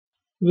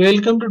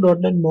Welcome to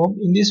 .NET Mob.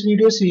 In this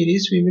video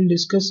series, we will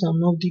discuss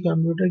some of the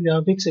computer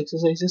graphics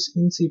exercises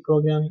in C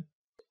programming.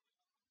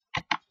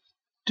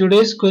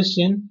 Today's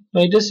question: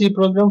 write a C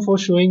program for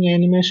showing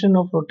animation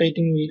of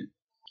rotating wheel.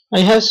 I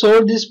have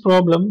solved this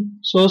problem.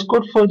 Source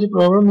code for the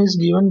program is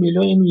given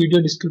below in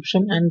video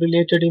description and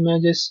related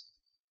images.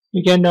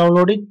 You can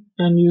download it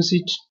and use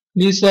it.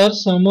 These are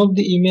some of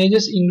the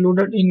images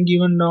included in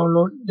given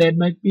download that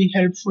might be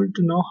helpful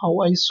to know how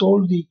I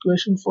solved the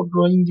equation for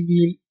drawing the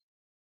wheel.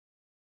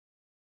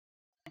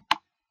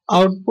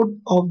 Output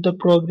of the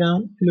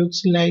program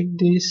looks like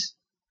this.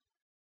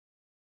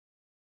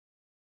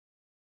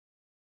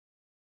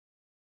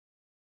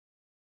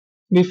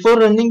 Before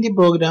running the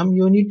program,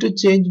 you need to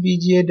change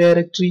BGA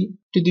directory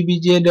to the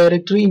BGA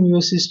directory in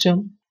your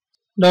system.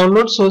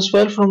 Download source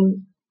file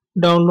from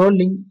download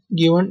link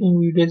given in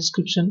video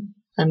description,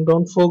 and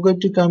don't forget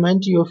to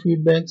comment your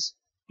feedbacks.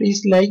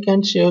 Please like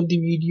and share the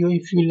video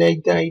if you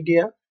like the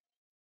idea.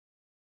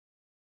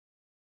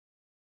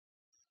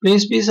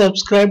 Please be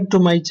subscribed to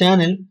my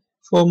channel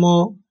for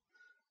more.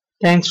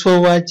 Thanks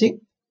for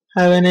watching.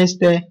 Have a nice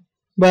day.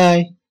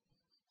 Bye.